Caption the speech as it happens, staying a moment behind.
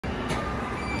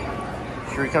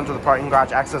Here we come to the parking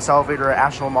garage access elevator at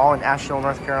Asheville Mall in Asheville,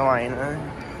 North Carolina.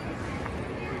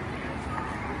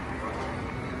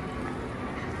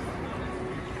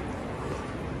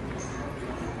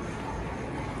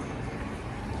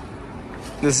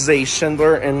 This is a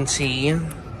Schindler MT.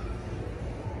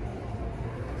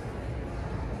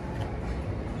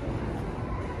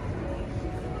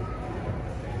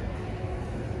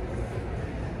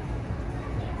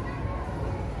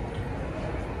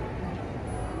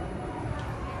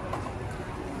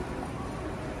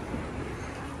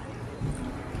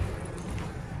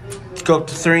 Go up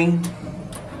to 3.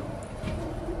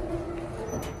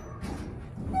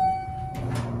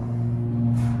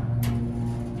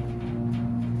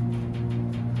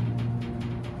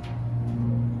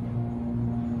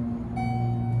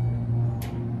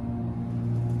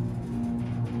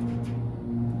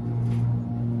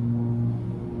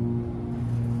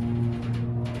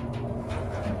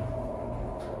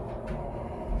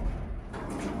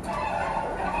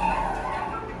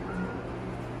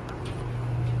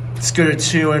 Let's go to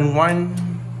 2 and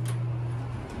 1.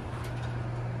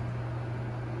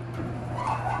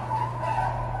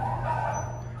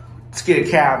 Let's get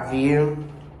a cab view.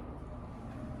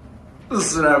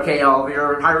 This is an okay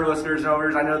elevator. HyruleEscalators and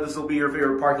Elevators. I know this will be your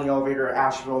favorite parking elevator at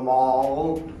Asheville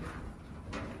Mall.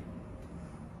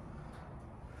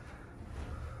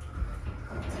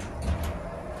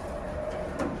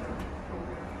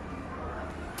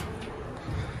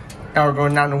 Now we're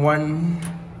going down to 1.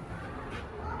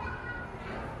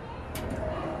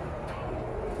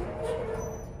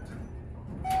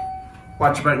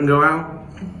 Watch your button go out.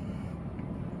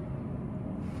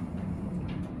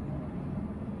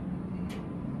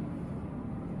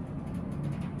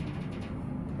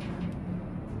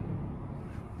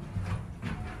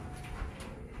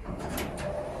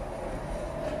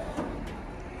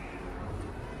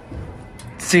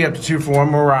 Stay up to 2 for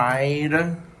one more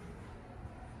ride.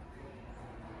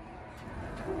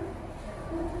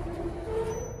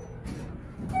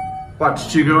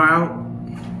 Watch 2 go out.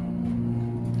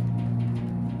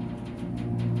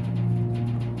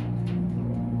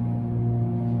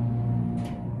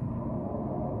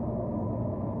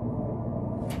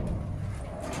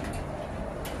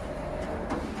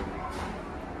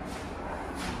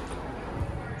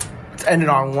 Let's end it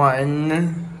on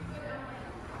 1.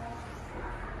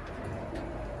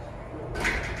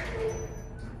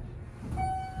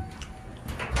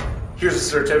 Here's a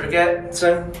certificate.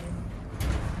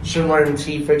 Schindler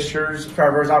MT fixtures, 5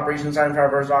 hours operation time, 5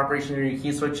 hours operation near your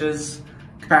key switches.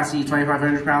 Capacity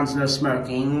 2,500 pounds, no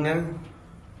smoking.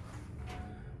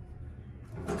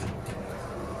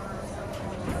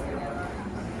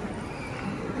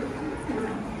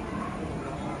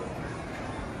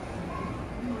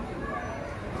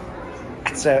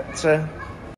 That's it.